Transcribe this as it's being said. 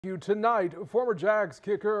Tonight, former Jags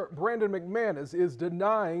kicker Brandon McManus is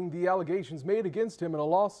denying the allegations made against him in a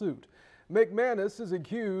lawsuit. McManus is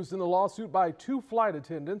accused in the lawsuit by two flight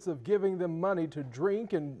attendants of giving them money to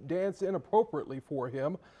drink and dance inappropriately for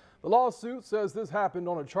him. The lawsuit says this happened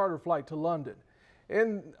on a charter flight to London.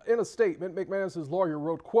 In a statement, McManus's lawyer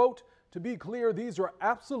wrote, quote, "To be clear, these are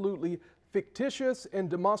absolutely fictitious and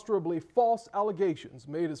demonstrably false allegations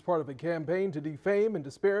made as part of a campaign to defame and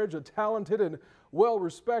disparage a talented and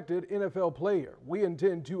well-respected NFL player. We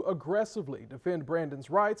intend to aggressively defend Brandon's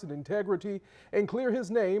rights and integrity and clear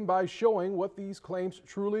his name by showing what these claims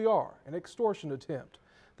truly are, an extortion attempt."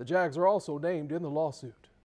 The Jags are also named in the lawsuit.